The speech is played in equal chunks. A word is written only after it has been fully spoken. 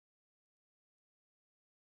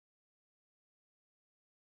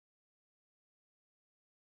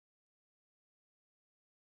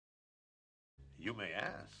You may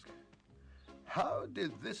ask, how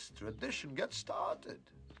did this tradition get started?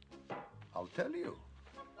 I'll tell you.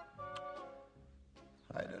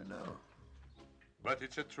 I don't know. But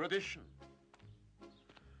it's a tradition.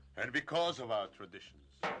 And because of our traditions,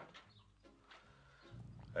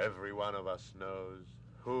 every one of us knows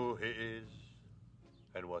who he is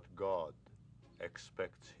and what God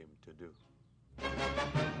expects him to do.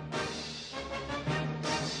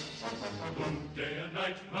 Day and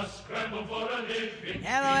night must scramble for a living.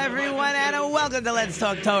 Hello, everyone, and welcome to Let's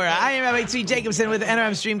Talk Torah. I am Rabbi Tzvi Jacobson with the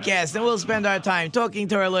NRM Streamcast, and we'll spend our time talking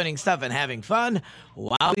Torah, learning stuff, and having fun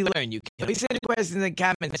while we learn. You can always send your questions and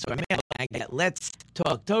comments to our mailbag at Let's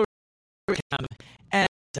Talk Torah, and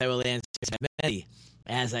I will answer as many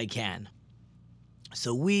as I can.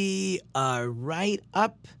 So we are right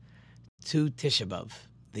up to Tisha B'Av,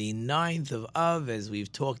 the 9th of Av, as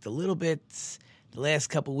we've talked a little bit the last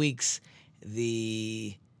couple weeks,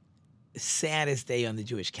 the saddest day on the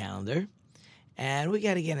Jewish calendar. And we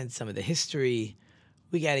got to get into some of the history.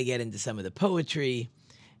 We got to get into some of the poetry.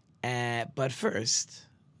 But first,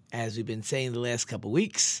 as we've been saying the last couple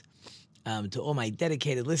weeks, to all my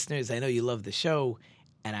dedicated listeners, I know you love the show,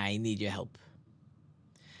 and I need your help.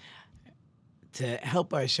 To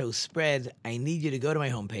help our show spread, I need you to go to my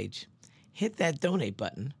homepage, hit that donate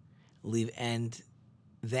button, and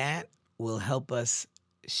that will help us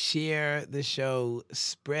share the show,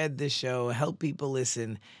 spread the show, help people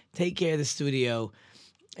listen, take care of the studio.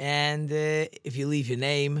 And if you leave your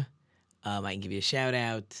name, I can give you a shout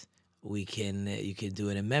out. You can do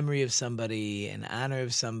it in memory of somebody, in honor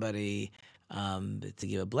of somebody, to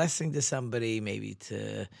give a blessing to somebody, maybe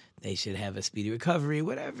they should have a speedy recovery,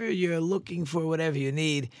 whatever you're looking for, whatever you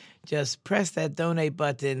need. Just press that donate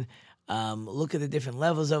button. Look at the different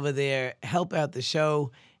levels over there. Help out the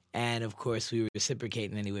show. And, of course, we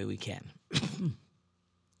reciprocate in any way we can.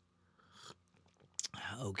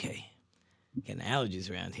 Okay. Getting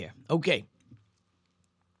allergies around here. Okay.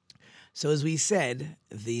 So, as we said,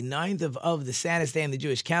 the 9th of Av, the saddest day on the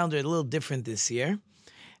Jewish calendar, a little different this year,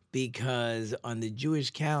 because on the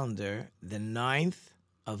Jewish calendar, the 9th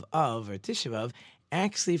of Av, or Tisha B'Av,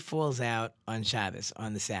 actually falls out on Shabbos,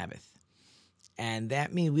 on the Sabbath. And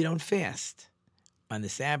that means we don't fast on the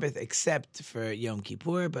Sabbath, except for Yom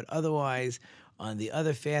Kippur, but otherwise, on the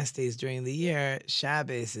other fast days during the year,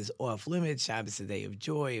 Shabbos is off limits. Shabbos is a day of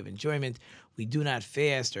joy, of enjoyment. We do not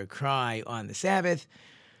fast or cry on the Sabbath.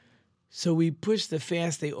 So we push the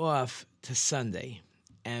fast day off to Sunday.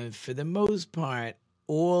 And for the most part,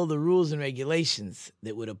 all the rules and regulations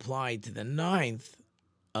that would apply to the 9th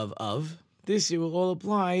of Av, this year will all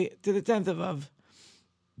apply to the 10th of Av.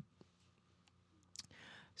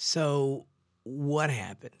 So what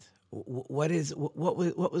happened? What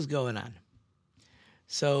was going on?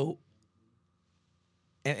 So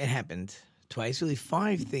it happened twice. Really,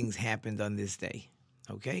 5 things happened on this day.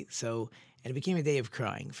 Okay, so and it became a day of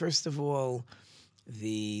crying. First of all,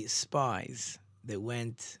 the spies that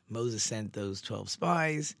went. Moses sent those 12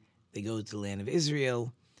 spies. They go to the land of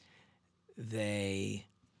Israel. They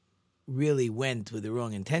really went with the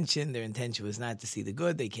wrong intention. Their intention was not to see the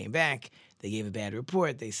good. They came back. They gave a bad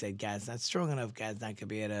report. They said, God's not strong enough. God's not going to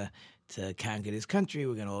be able to conquer this country.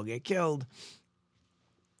 We're going to all get killed.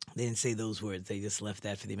 They didn't say those words. They just left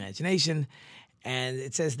that for the imagination. And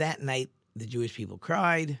it says that night the Jewish people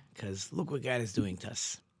cried because look what God is doing to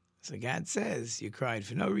us. So God says, you cried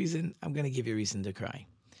for no reason. I'm going to give you a reason to cry.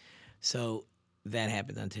 So that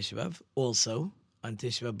happened on Tisha B'Av. Also, on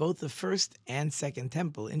Tisha B'Av, both the first and second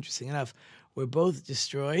temple, interesting enough, were both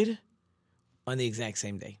destroyed on the exact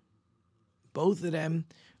same day. Both of them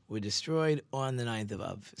were destroyed on the 9th of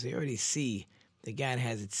Av. So you already see that God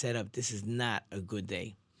has it set up. This is not a good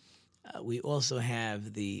day. We also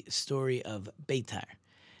have the story of Beitar.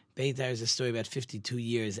 Beitar is a story about 52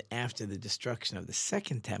 years after the destruction of the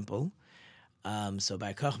second temple. So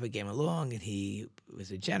Bar Kokhba came along, and he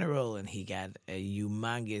was a general, and he got a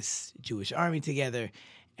humongous Jewish army together,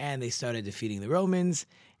 and they started defeating the Romans.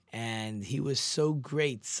 And he was so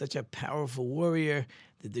great, such a powerful warrior,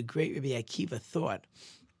 that the great Rabbi Akiva thought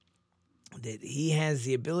that he has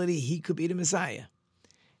the ability, he could be the Messiah.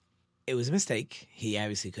 It was a mistake. He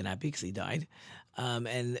obviously could not be because he died.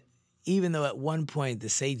 And even though at one point the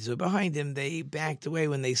sages were behind him, they backed away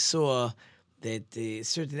when they saw that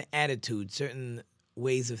certain attitudes, certain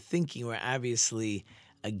ways of thinking were obviously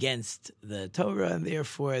against the Torah, and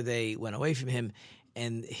therefore they went away from him.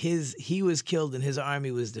 And he was killed and his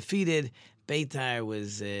army was defeated. Beitar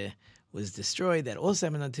was destroyed. That also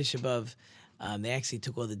happened on Tisha B'Av. They actually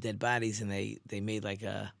took all the dead bodies and they made like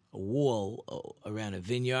a wall around a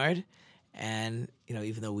vineyard. And,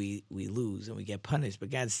 even though we lose and we get punished, but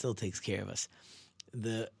God still takes care of us.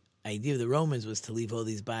 The idea of the Romans was to leave all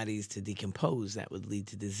these bodies to decompose. That would lead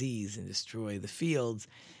to disease and destroy the fields.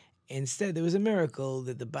 Instead, there was a miracle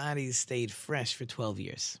that the bodies stayed fresh for 12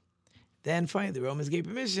 years. Then finally, the Romans gave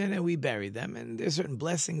permission and we buried them. And there's certain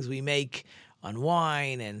blessings we make on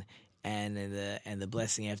wine and the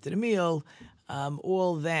blessing after the meal.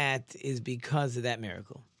 All that is because of that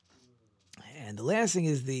miracle. And the last thing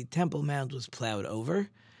is the Temple Mount was plowed over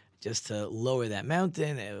just to lower that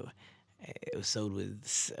mountain. It was sowed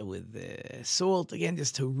with salt, again,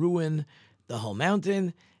 just to ruin the whole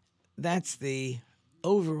mountain. That's the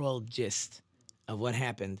overall gist of what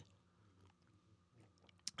happened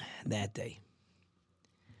that day.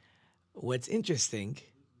 What's interesting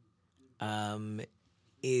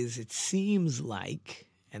is it seems like,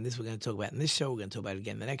 and this we're going to talk about in this show, we're going to talk about it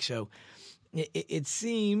again in the next show, it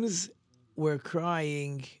seems we're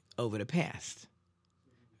crying over the past.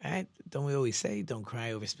 Right? Don't we always say, don't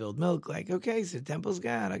cry over spilled milk? Like, okay, so the temple's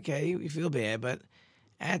gone. Okay, we feel bad, but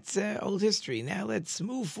that's old history. Now let's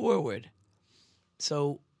move forward.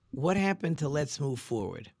 So what happened to let's move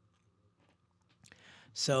forward?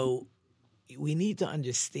 So we need to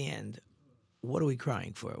understand, what are we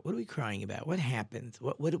crying for? What are we crying about? What happened?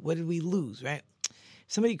 What did we lose, right?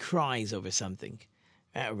 Somebody cries over something.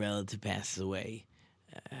 A relative passes away.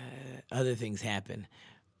 Other things happen.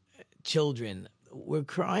 Children, we're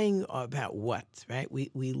crying about what, right?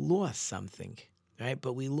 We lost something, right?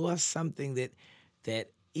 But we lost something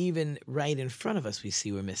that even right in front of us we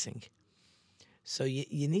see we're missing. So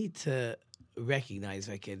you need to recognize,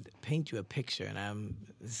 I could paint you a picture, and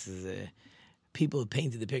people have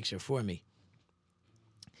painted the picture for me.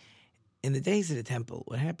 In the days of the temple,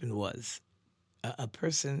 what happened was a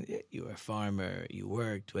person, you were a farmer, you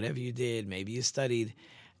worked, whatever you did, maybe you studied,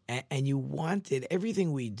 and you wanted,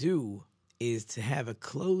 everything we do is to have a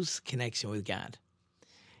close connection with God.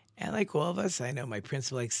 And like all of us, I know my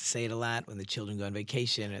principal likes to say it a lot when the children go on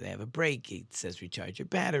vacation or they have a break. He says, recharge your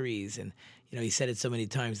batteries. And, he said it so many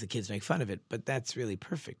times the kids make fun of it. But that's really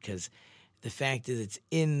perfect, because the fact is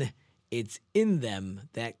it's in them,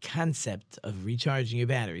 that concept of recharging your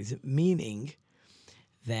batteries, meaning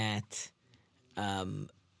that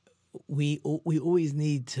we always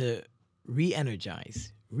need to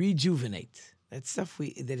re-energize, rejuvenate. That's stuff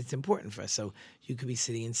that it's important for us. So you could be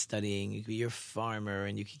sitting and studying, you could be your farmer,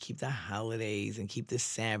 and you could keep the holidays and keep the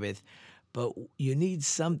Sabbath, but you need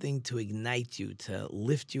something to ignite you, to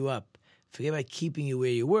lift you up. Forget about keeping you where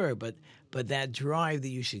you were, but that drive that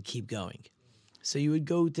you should keep going. So you would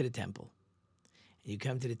go to the temple. And you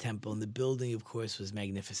come to the temple, and the building, of course, was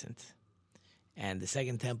magnificent. And the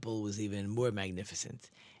second temple was even more magnificent.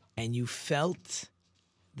 And you felt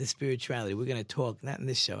the spirituality. We're going to talk, not in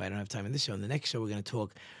this show, I don't have time in this show. In the next show, we're going to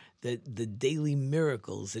talk the daily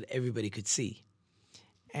miracles that everybody could see.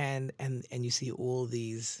 And you see all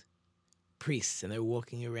these priests, and they're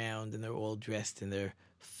walking around, and they're all dressed in their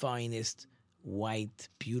finest, white,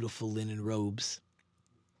 beautiful linen robes.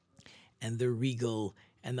 And they're regal,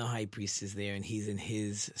 and the high priest is there, and he's in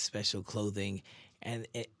his special clothing. And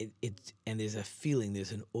and there's a feeling,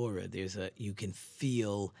 there's an aura, you can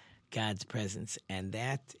feel God's presence, and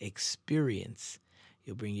that experience,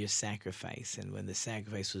 you'll bring your sacrifice, and when the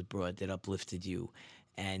sacrifice was brought, that uplifted you,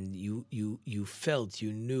 and you felt,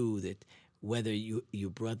 you knew that whether you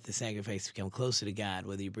brought the sacrifice to become closer to God,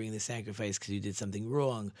 whether you bring the sacrifice because you did something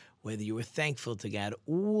wrong, whether you were thankful to God,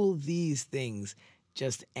 all these things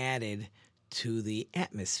just added to the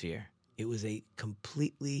atmosphere. It was a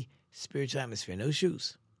completely spiritual atmosphere. No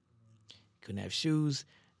shoes. Couldn't have shoes,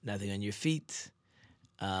 nothing on your feet.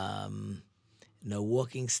 No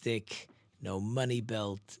walking stick, no money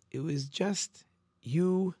belt. It was just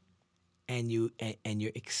you and your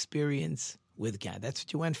experience with God. That's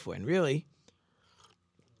what you went for. And really,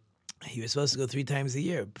 you were supposed to go 3 times a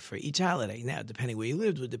year for each holiday. Now, depending where you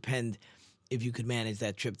lived would depend if you could manage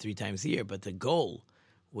that trip 3 times a year. But the goal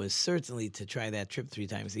was certainly to try that trip 3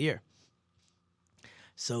 times a year.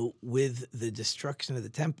 So with the destruction of the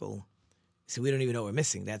temple, see, we don't even know what we're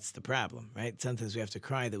missing. that's the problem, right? Sometimes we have to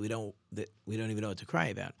cry that we don't even know what to cry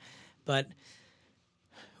about. But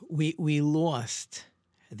we lost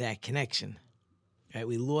that connection, right?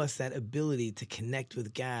 We lost that ability to connect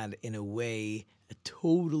with God in a way, a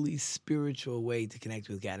totally spiritual way to connect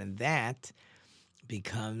with God. And that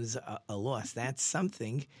becomes a loss. That's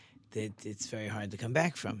something that it's very hard to come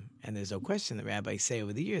back from. And there's no question, the rabbis say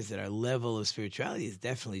over the years, that our level of spirituality has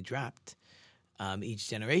definitely dropped. Each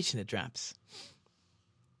generation it drops.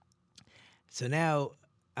 So now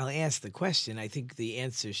I'll ask the question. I think the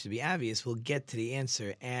answer should be obvious. We'll get to the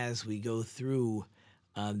answer as we go through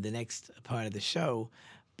the next part of the show,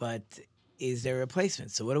 but is there a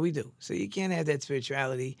replacement? So what do we do? So you can't have that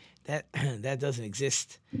spirituality. That that doesn't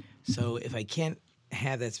exist. So if I can't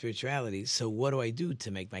have that spirituality, so what do I do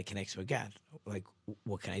to make my connection with God? Like,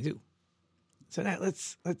 what can I do? So now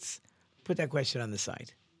let's put that question on the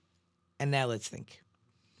side. And now let's think.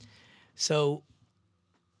 So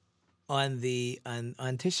on Tisha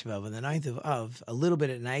B'Av, on the 9th of Av, a little bit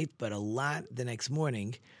at night, but a lot the next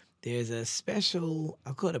morning, there's a special,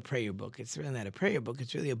 I'll call it a prayer book. It's really not a prayer book.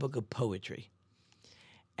 It's really a book of poetry.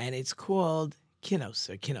 And it's called Kinos,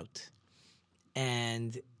 or Kinot.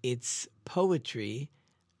 And it's poetry.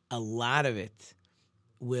 A lot of it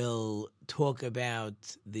will talk about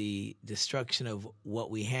the destruction of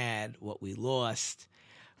what we had, what we lost.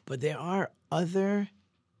 But there are other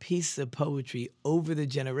pieces of poetry over the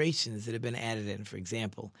generations that have been added in. For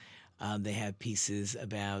example, they have pieces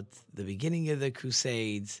about the beginning of the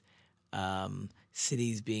Crusades,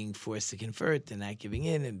 cities being forced to convert and not giving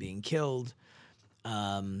in and being killed.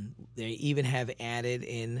 They even have added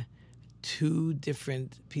in 2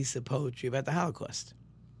 different pieces of poetry about the Holocaust.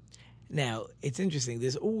 Now, it's interesting.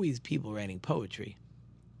 There's always people writing poetry.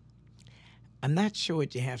 I'm not sure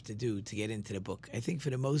what you have to do to get into the book. I think for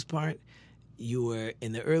the most part, you were,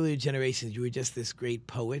 in the earlier generations, you were just this great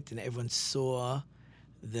poet, and everyone saw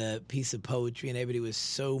the piece of poetry, and everybody was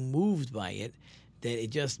so moved by it that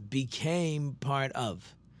it just became part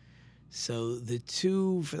of. So the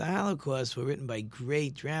 2 for the Holocaust were written by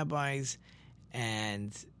great rabbis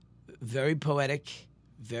and very poetic,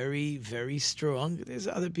 very, very strong. There's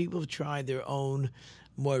other people who've tried their own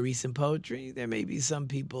more recent poetry. There may be some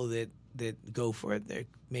people that go for it. There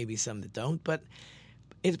may be some that don't, but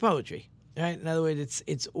it's poetry. Right? In other words,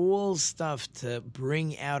 it's all stuff to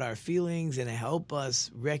bring out our feelings and to help us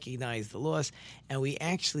recognize the loss. And we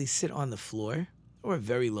actually sit on the floor or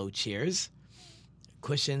very low chairs,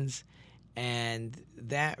 cushions, and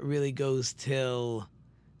that really goes till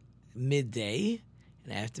midday.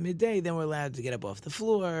 And after midday, then we're allowed to get up off the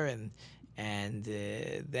floor, and then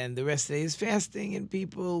the rest of the day is fasting, and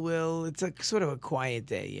people will. It's a sort of a quiet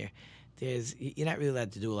day. You're not really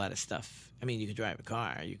allowed to do a lot of stuff. I mean, you could drive a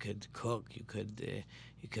car, you could cook, you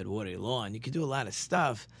could water your lawn, you could do a lot of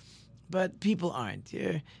stuff, but people aren't.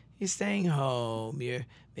 You're staying home.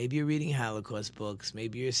 Maybe you're reading Holocaust books.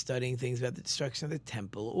 Maybe you're studying things about the destruction of the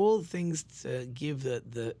temple. All things to give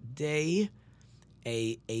the day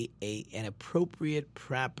an appropriate,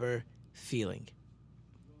 proper feeling.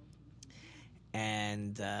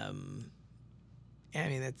 And I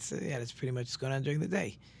mean that's pretty much what's going on during the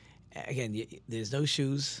day. Again, there's no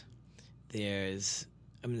shoes. There's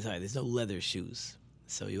no leather shoes.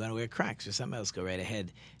 So you want to wear Crocs or something else, go right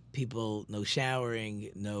ahead. People, no showering,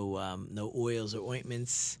 no oils or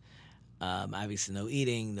ointments. Obviously, no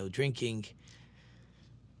eating, no drinking.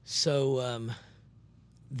 So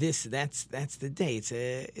that's the day.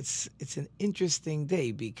 It's an interesting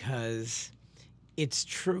day because it's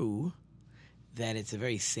true that it's a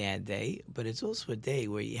very sad day, but it's also a day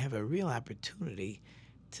where you have a real opportunity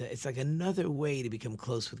to. It's like another way to become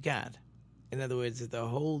close with God. In other words, the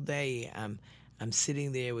whole day I'm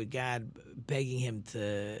sitting there with God, begging Him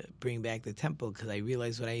to bring back the temple because I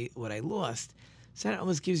realized what I lost. So that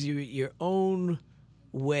almost gives you your own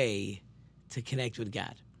way to connect with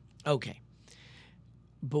God. Okay.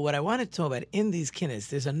 But what I want to talk about in these kinnis,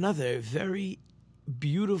 there's another very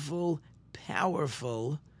beautiful,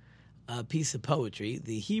 powerful piece of poetry.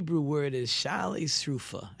 The Hebrew word is Shalei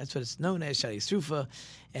Srufa. That's what it's known as, Shalei Srufa.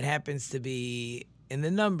 It happens to be, in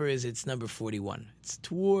the numbers, it's number 41. It's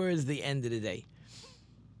towards the end of the day.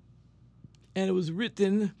 And it was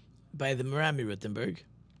written by the Marami Rutenberg.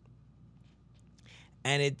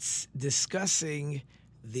 And it's discussing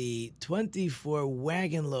the 24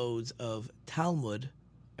 wagon loads of Talmud,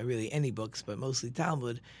 or really any books, but mostly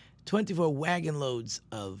Talmud, 24 wagon loads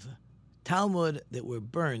of Talmud that were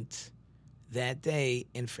burnt that day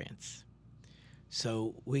in France.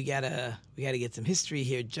 So we gotta get some history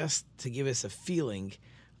here just to give us a feeling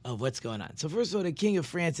of what's going on. So first of all, the king of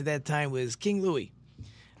France at that time was King Louis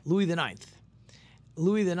IX.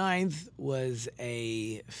 Louis IX was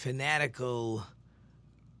a fanatical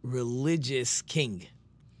religious king,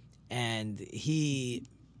 and he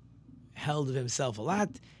held of himself a lot.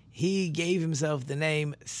 He gave himself the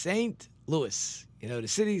name Saint Louis. You know, the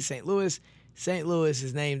city, St. Louis. St. Louis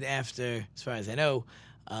is named after, as far as I know,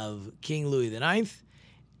 of King Louis IX,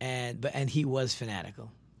 and he was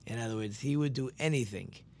fanatical. In other words, he would do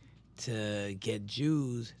anything to get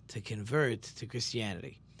Jews to convert to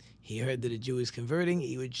Christianity. He heard that a Jew was converting,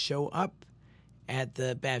 he would show up at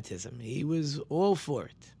the baptism. He was all for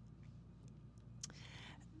it.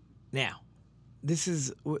 Now, this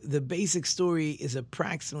is the basic story is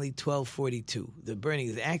approximately 1242. The burning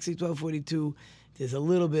is actually 1242. There's a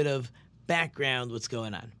little bit of background what's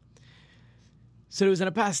going on. So there was an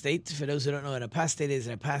apostate. For those who don't know what an apostate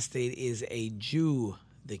is a Jew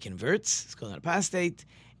that converts. It's called an apostate.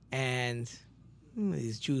 And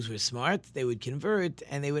these Jews were smart. They would convert,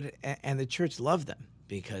 and the church loved them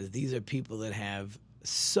because these are people that have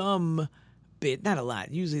some bit, not a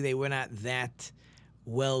lot. Usually they were not that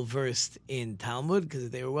well versed in Talmud, because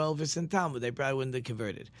if they were well versed in Talmud, they probably wouldn't have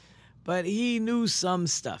converted. But he knew some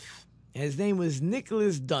stuff. His name was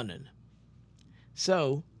Nicholas Dunnan.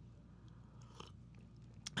 So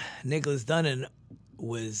Nicholas Dunnan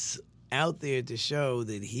was out there to show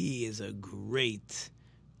that he is a great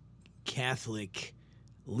Catholic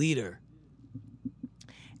leader.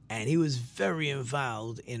 And he was very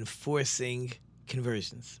involved in forcing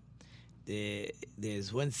conversions.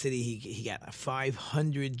 There's one city he got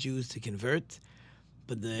 500 Jews to convert,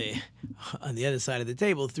 but on the other side of the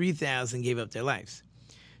table, 3,000 gave up their lives.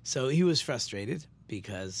 So he was frustrated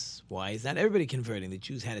because why is not everybody converting? The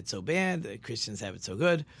Jews had it so bad, the Christians have it so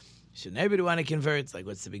good. Shouldn't everybody want to convert? It's like,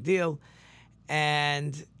 what's the big deal?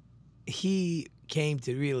 And he came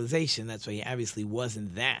to the realization, that's why he obviously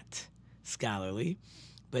wasn't that scholarly,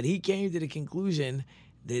 but he came to the conclusion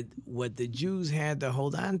that what the Jews had to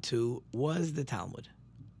hold on to was the Talmud.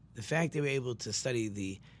 The fact they were able to study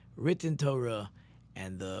the written Torah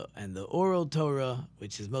and the oral Torah,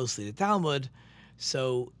 which is mostly the Talmud,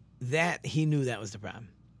 so that he knew that was the problem.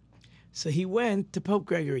 So he went to Pope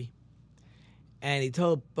Gregory, and he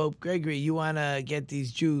told Pope Gregory, you want to get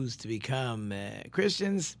these Jews to become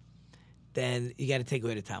Christians, then you got to take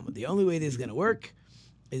away the Talmud. The only way this is going to work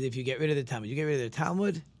is if you get rid of the Talmud. You get rid of their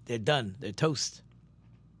Talmud, they're done. They're toast.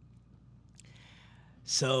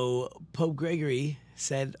 So Pope Gregory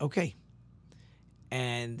said, okay.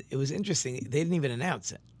 And it was interesting. They didn't even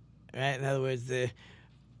announce it, right? In other words,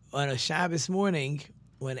 on a Shabbos morning,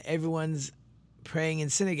 when everyone's praying in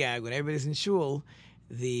synagogue, when everybody's in shul,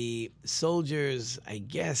 the soldiers, I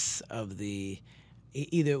guess, of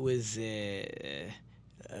either it was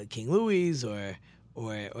King Louis or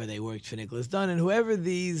they worked for Nicholas Dunnan, whoever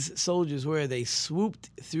these soldiers were, they swooped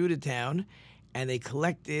through the town and they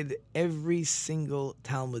collected every single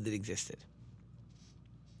Talmud that existed.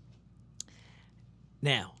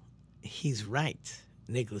 Now, he's right,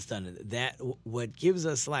 Nicholas Dunnan. That what gives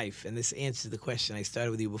us life, and this answers the question I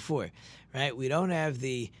started with you before, right? We don't have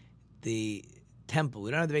the temple,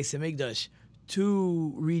 we don't have the Beis Hamikdash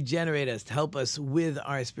to regenerate us, to help us with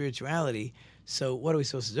our spirituality. So what are we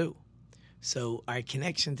supposed to do? So our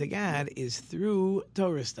connection to God is through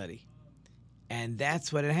Torah study. And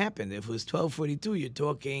that's what had happened. If it was 1242, you're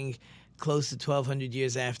talking close to 1,200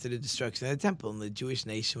 years after the destruction of the temple, and the Jewish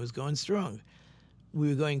nation was going strong. We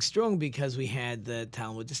were going strong because we had the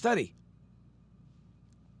Talmud to study.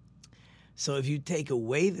 So if you take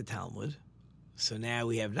away the Talmud, so now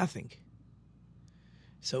we have nothing.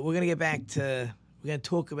 So we're going to get back to, we're going to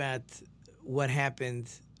talk about what happened,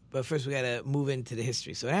 but first we got to move into the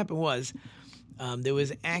history. So what happened was, there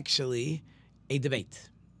was actually a debate.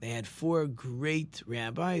 They had four great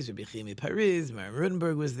rabbis. Rabbi Chimi Pariz, Maram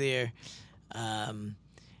Rudenberg was there. And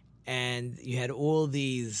you had all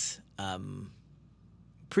these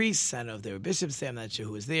priests. I don't know if they were bishops there. I'm not sure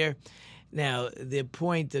who was there. Now, the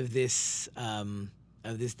point of this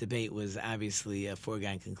debate was obviously a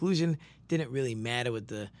foregone conclusion. Didn't really matter what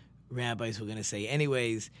the rabbis were going to say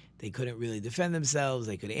anyways. They couldn't really defend themselves.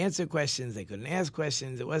 They could answer questions. They couldn't ask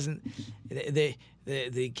questions. It wasn't...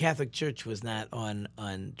 The Catholic Church was not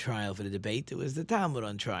on trial for the debate. It was the Talmud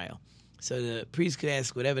on trial. So the priests could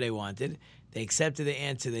ask whatever they wanted. They accepted the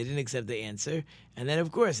answer. They didn't accept the answer. And then,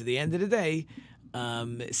 of course, at the end of the day,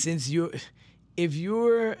 if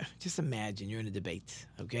you're... Just imagine you're in a debate,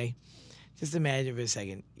 okay? Just imagine for a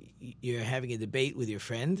second. You're having a debate with your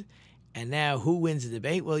friend, and now who wins the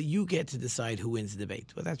debate? Well, you get to decide who wins the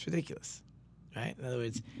debate. Well, that's ridiculous, right? In other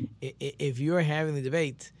words, if you're having the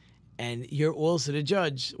debate and you're also the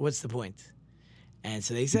judge, what's the point? And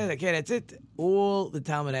so they said, okay, that's it. All the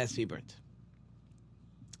Talmud has to be burnt.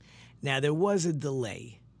 Now, there was a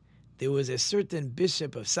delay. There was a certain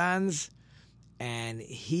bishop of Sanz, and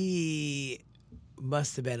he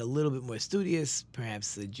must have been a little bit more studious.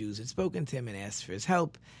 Perhaps the Jews had spoken to him and asked for his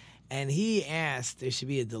help. And he asked there should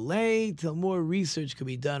be a delay till more research could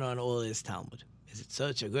be done on all this Talmud. Is it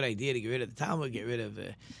such a good idea to get rid of the Talmud, get rid of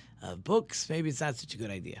books? Maybe it's not such a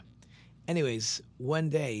good idea. Anyways, one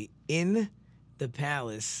day in the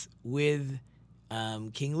palace with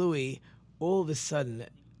King Louis, all of a sudden,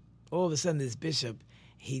 this bishop,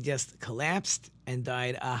 he just collapsed and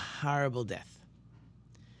died a horrible death.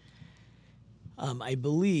 I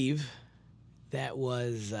believe that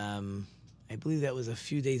was a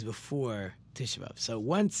few days before Tisha B'Av. So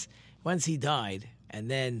once he died, and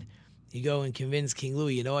then you go and convince King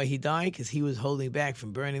Louis, you know why he died? Because he was holding back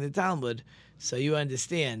from burning the Talmud. So you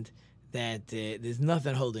understand that there's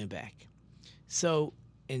nothing holding back. So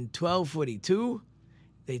in 1242,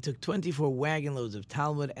 they took 24 wagon loads of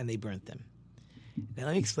Talmud and they burnt them. Now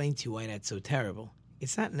let me explain to you why that's so terrible.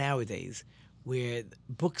 It's not nowadays where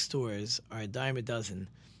bookstores are a dime a dozen.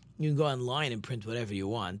 You can go online and print whatever you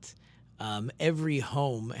want. Every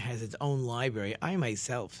home has its own library. I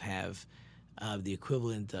myself have the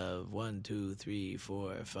equivalent of 1, 2, 3,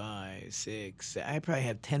 4, 5, 6. I probably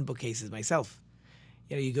have 10 bookcases myself.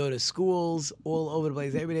 You know, you go to schools all over the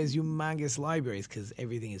place. Everybody has humongous libraries because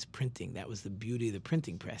everything is printing. That was the beauty of the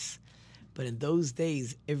printing press. But in those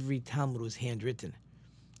days, every Talmud was handwritten.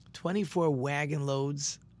 24 wagon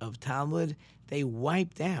loads of Talmud, they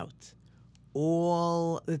wiped out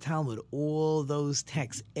all the Talmud, all those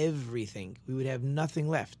texts, everything. We would have nothing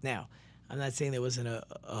left. Now, I'm not saying there wasn't a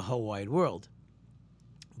whole wide world,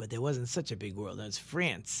 but there wasn't such a big world. As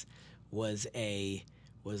France was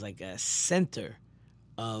like a center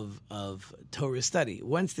of Torah study.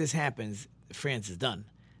 Once this happens, France is done.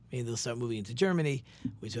 Maybe they'll start moving into Germany,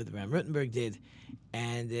 which is what the Ram Rutenberg did,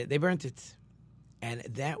 and they burnt it. And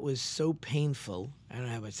that was so painful. I don't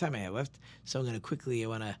know how much time I have left, so I'm going to I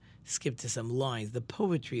want to skip to some lines. The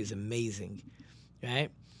poetry is amazing,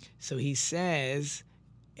 right? So he says,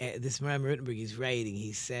 this Ram Rutenberg he's writing,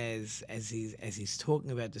 he says, as he's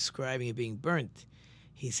talking about describing it being burnt,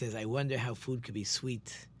 he says, I wonder how food could be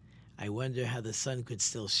sweet. I wonder how the sun could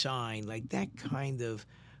still shine. Like that kind of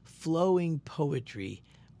flowing poetry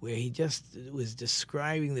where he just was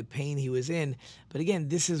describing the pain he was in. But again,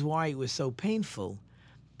 this is why it was so painful,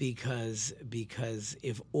 because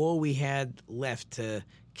if all we had left to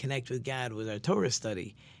connect with God was our Torah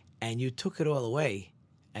study, and you took it all away,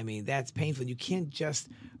 I mean, that's painful. You can't just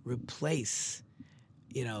replace,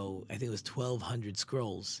 I think it was 1,200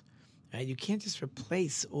 scrolls, right? You can't just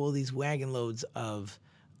replace all these wagon loads of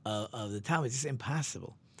the Talmud. It's just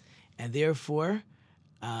impossible. And therefore,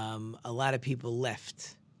 a lot of people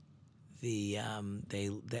left. A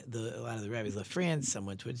lot of the rabbis left France. Some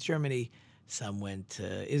went towards Germany. Some went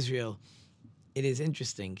to Israel. It is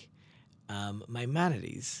interesting.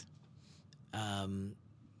 Maimonides,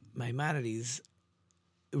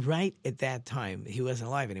 right at that time, he wasn't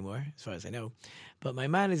alive anymore, as far as I know. But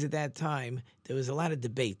Maimonides at that time, there was a lot of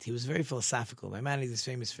debate. He was very philosophical. Maimonides is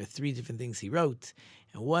famous for 3 different things he wrote,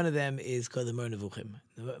 and one of them is called the Mor Nevuchim.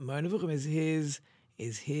 The Mor Nevuchim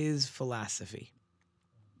is his philosophy.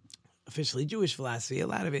 Officially Jewish philosophy. A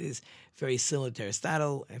lot of it is very similar to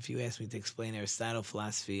Aristotle. If you ask me to explain Aristotle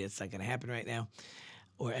philosophy, it's not going to happen right now,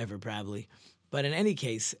 or ever probably. But in any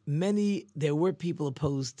case, there were people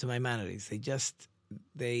opposed to Maimonides.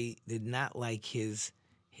 They did not like his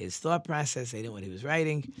thought process. They didn't know what he was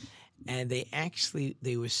writing, and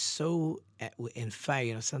they were so in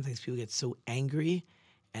fire. Sometimes people get so angry,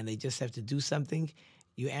 and they just have to do something.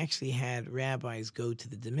 You actually had rabbis go to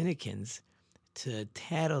the Dominicans to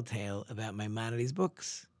tattletale about Maimonides'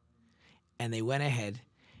 books. And they went ahead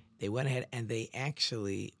and they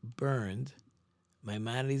actually burned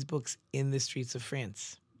Maimonides' books in the streets of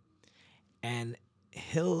France. And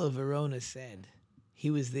Hill of Verona said, he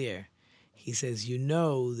was there, he says,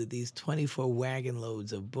 that these 24 wagon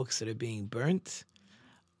loads of books that are being burnt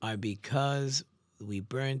are because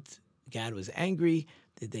God was angry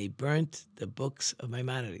that they burnt the books of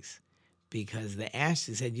Maimonides. Because the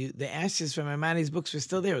ashes from Maimonides' books were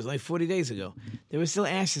still there. It was like 40 days ago. There were still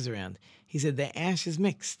ashes around. He said the ashes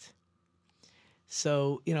mixed.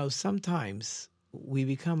 So, sometimes we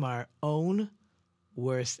become our own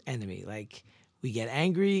worst enemy. Like, we get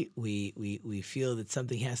angry, we feel that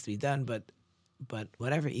something has to be done, but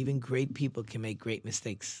whatever, even great people can make great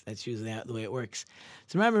mistakes. That's usually the way it works.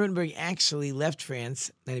 So Rabbi Rutenberg actually left France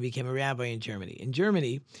and he became a rabbi in Germany. In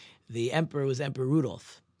Germany, the emperor was Emperor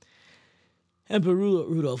Rudolf. Emperor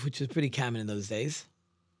Rudolf, which was pretty common in those days,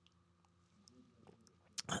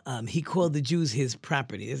 he called the Jews his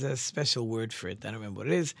property. There's a special word for it. I don't remember what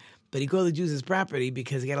it is, but he called the Jews his property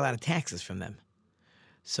because he got a lot of taxes from them.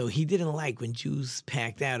 So he didn't like when Jews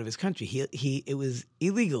packed out of his country. It was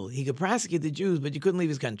illegal. He could prosecute the Jews, but you couldn't leave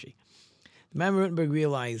his country. The Maimon Rutenberg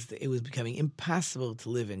realized that it was becoming impossible to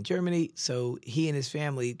live in Germany, so he and his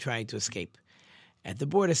family tried to escape. At the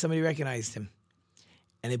border, somebody recognized him,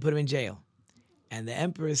 and they put him in jail. And the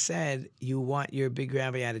emperor said, you want your big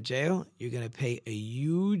rabbi out of jail? You're going to pay a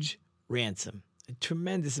huge ransom, a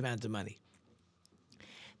tremendous amount of money.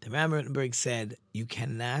 The Ram Rutenberg said, you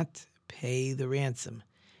cannot pay the ransom.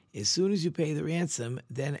 as soon as you pay the ransom,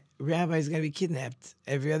 then Rabbi is going to be kidnapped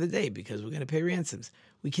every other day because we're going to pay ransoms.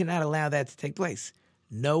 We cannot allow that to take place.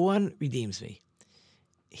 No one redeems me.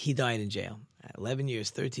 He died in jail. 11 years,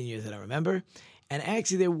 13 years, I don't remember. And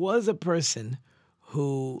actually, there was a person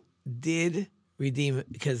who did redeem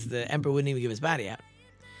because the emperor wouldn't even give his body out.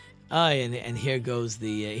 And here goes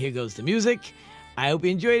the music. I hope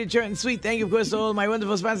you enjoyed it, short and sweet. Thank you, of course, to all my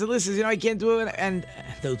wonderful sponsored listeners. You know, I can't do it, and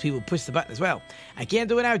those people push the button as well. I can't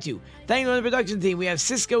do it without you. Thank you to the production team. We have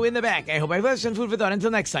Cisco in the back. I hope I've left some food for thought.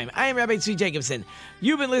 Until next time, I am Rabbi Tzvi Jacobson.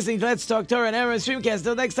 You've been listening to Let's Talk Torah and Emirates Streamcast.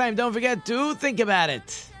 Till next time, don't forget to think about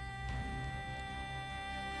it.